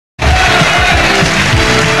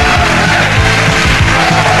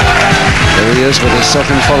is, with his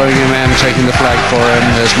second following him and taking the flag for him.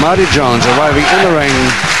 There's Marty Jones arriving in the ring.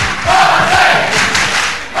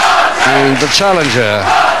 And the challenger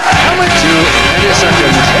coming to any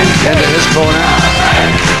second into his corner.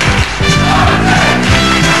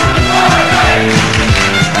 And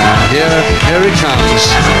here he comes.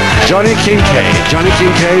 Johnny Kincaids. Johnny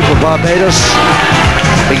Kincaids for Barbados.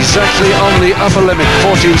 Exactly on the upper limit,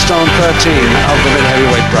 14 stone 13 of the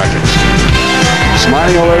mid-heavyweight bracket.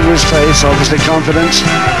 Smiling all over his face, obviously confident.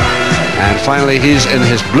 And finally, he's in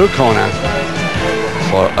his blue corner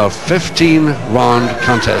for a 15-round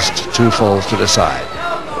contest, 2 falls to decide.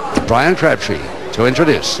 Brian Crabtree to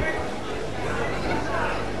introduce.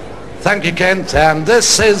 Thank you, Kent. And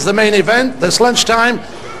this is the main event, this lunchtime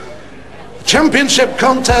championship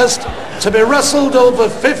contest to be wrestled over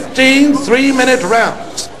 15 3-minute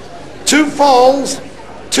rounds. 2 falls,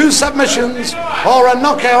 2 submissions, or a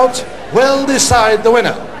knockout will decide the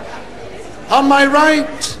winner. On my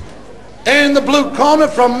right, in the blue corner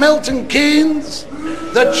from Milton Keynes,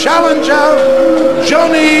 the challenger,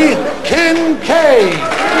 Johnny Kincaids.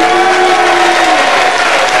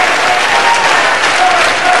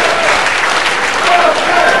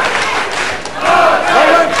 The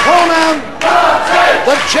red corner,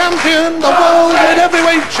 the champion, the world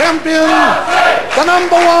heavyweight champion, the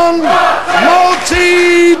 #1,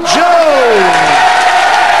 Marty Jones.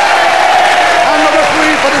 And the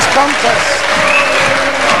referee for this contest,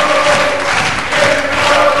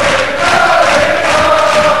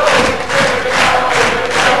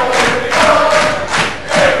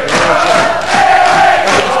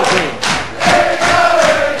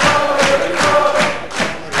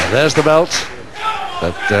 there's the belt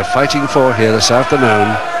that they're fighting for here this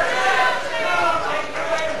afternoon.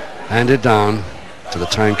 Handed down to the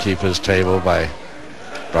timekeeper's table by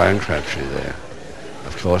Brian Crabtree there.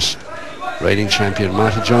 Of course, reigning champion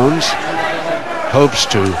Marty Jones hopes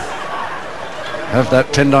to have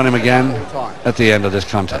that pinned on him again at the end of this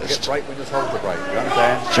contest.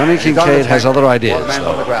 Johnny Kincaids has other ideas,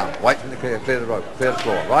 though. Wait till they clear the road, clear the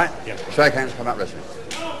floor, right? Shake hands, come out wrestling.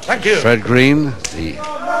 thank you. Fred Green, the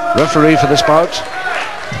referee for this bout.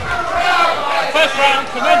 First round,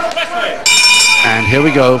 commence wrestling. And here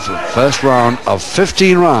we go for the first round of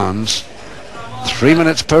 15 rounds, 3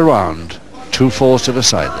 minutes per round, 2 falls to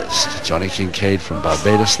decide this. Johnny Kincaids from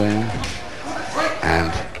Barbados there.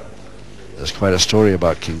 And there's quite a story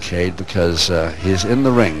about Kincaid because he's in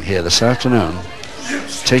the ring here this afternoon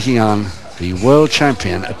taking on the world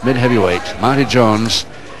champion at mid-heavyweight, Marty Jones.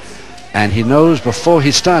 And he knows before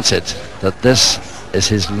he starts it that this is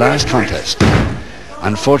his last contest.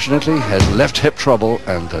 Unfortunately, has left hip trouble,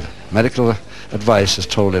 and medical advice has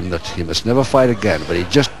told him that he must never fight again, but he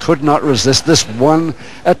just could not resist this one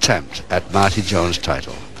attempt at Marty Jones'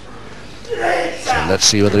 title. So let's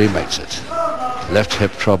see whether he makes it. Left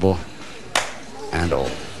hip trouble and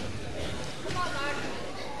all.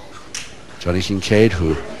 Johnny Kincaids,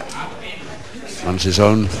 who runs his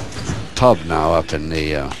own pub now up in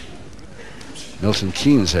the Milton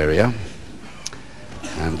Keynes area,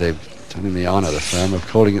 and they've done him the honor, the firm, of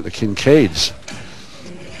calling it the Kincaids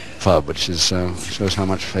pub, which is shows how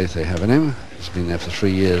much faith they have in him. He's been there for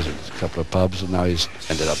 3 years at a couple of pubs, and now he's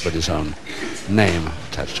ended up with his own name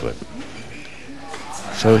attached to it.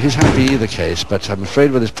 So he's happy either case, but I'm afraid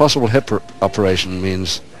with his possible hip operation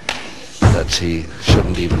means that he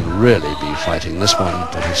shouldn't even really be fighting this one,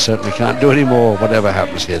 but he certainly can't do any more whatever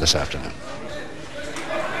happens here this afternoon.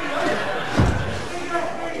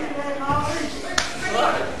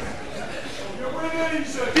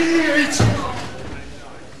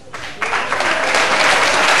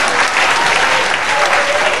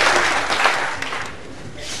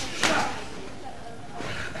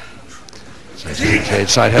 Kincaid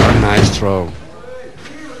side had a nice throw.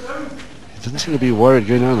 He doesn't seem to be worried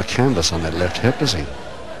going down the canvas on that left hip, is he?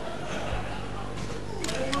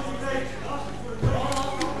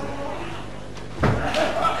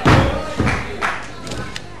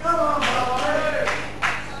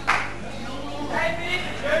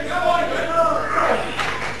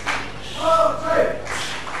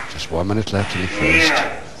 Just 1 minute left in the first.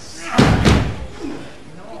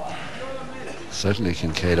 Certainly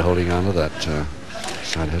Kincaid holding on to that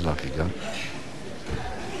side headlock he got.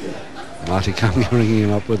 Marty coming ringing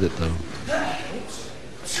him up with it though.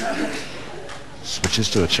 Switches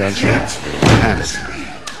to a transfer. Handed.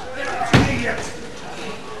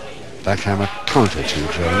 Backhammer counter to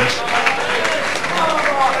Jones.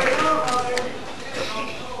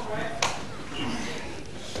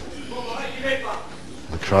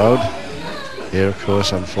 The crowd here, of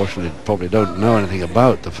course, unfortunately, probably don't know anything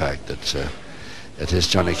about the fact that it is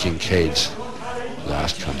Johnny Kincaids'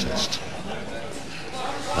 last contest.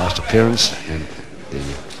 last appearance in the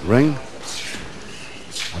ring.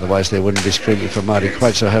 Otherwise they wouldn't be screaming for Marty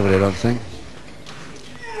quite so heavily, I don't think.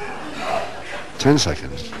 10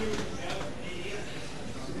 seconds.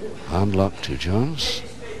 Arm lock to Jones.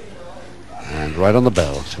 And right on the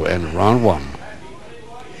bell to end round 1.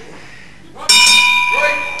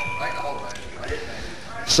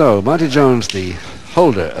 So, Marty Jones, the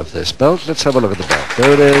holder of this belt. Let's have a look at the belt.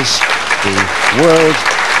 There it is, the World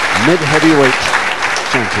Mid-Heavyweight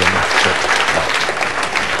Championship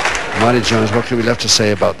belt. Marty Jones, what can we left to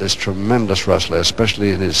say about this tremendous wrestler,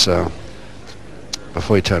 especially in his,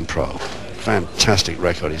 before he turned pro. Fantastic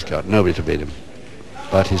record he's got, nobody to beat him.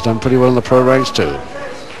 But he's done pretty well in the pro ranks too.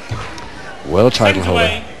 World title holder.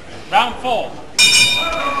 Away, round 4.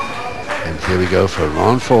 And here we go for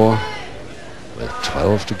round 4 with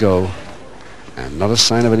 12 to go. And not a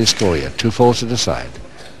sign of any score yet. 2 falls to decide.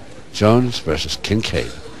 Jones versus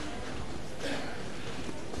Kincaid.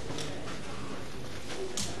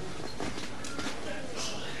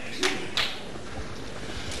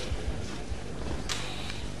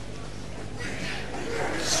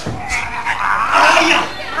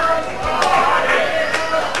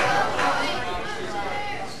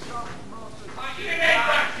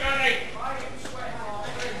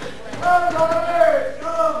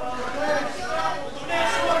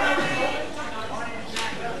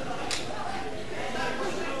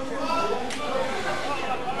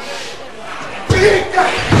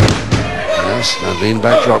 Lean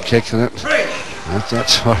back drop kick in it.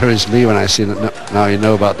 That worries me when I see that. Now you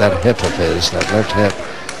know about that hip of his, that left hip,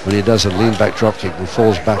 when he does a lean back drop kick and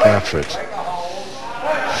falls back after it.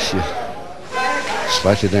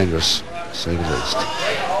 Slightly dangerous, to say the least.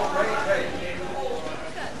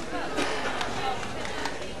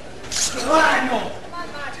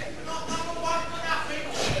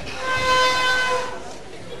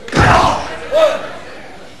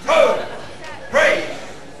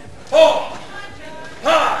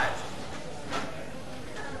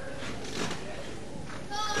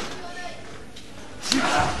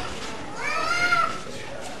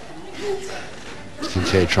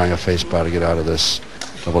 Kincaid trying a face bar to get out of this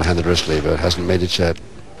double-handed wrist lever. Hasn't made it yet.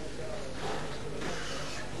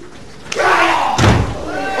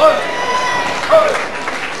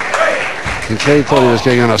 Kincaid thought he was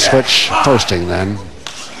going on a switch posting then,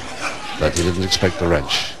 but he didn't expect the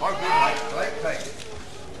wrench.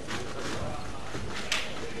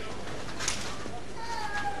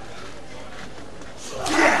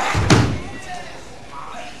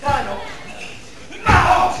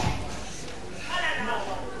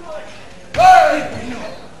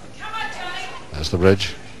 There's the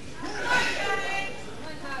bridge.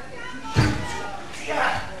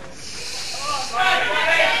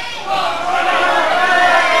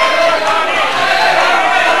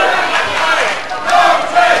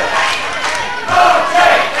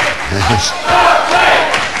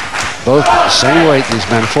 Both same weight, these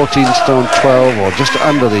men, 14 stone 12, or just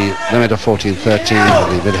under the limit of 14-13 for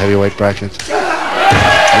the mid-heavyweight bracket.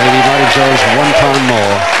 Maybe Marty Jones 1 pound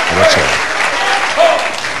more, but that's it.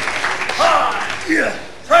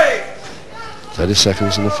 30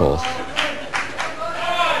 seconds in the 4th.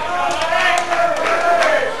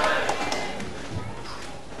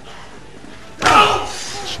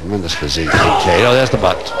 Tremendous physique, Kincaid. Oh, there's the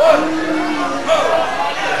butt.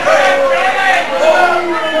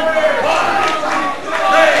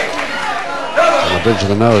 On the bridge of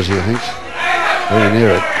the nose, you think? Very near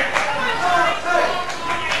it.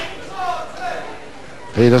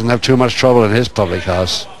 But he doesn't have too much trouble in his public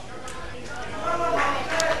house.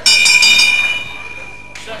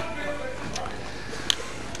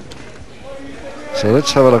 So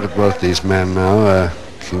let's have a look at both these men now.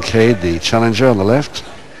 Kincaid, the challenger on the left.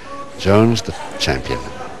 Jones, the champion.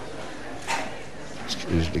 It's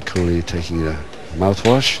usually coolly taking a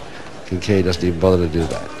mouthwash. Kincaid doesn't even bother to do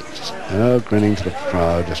that. Just, grinning to the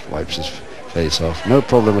crowd, just wipes his face off. No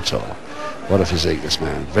problem at all. What a physique, this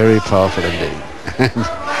man. Very powerful indeed.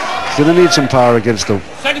 He's going to need some power against the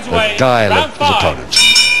guile of his opponent.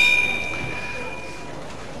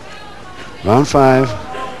 Round 5.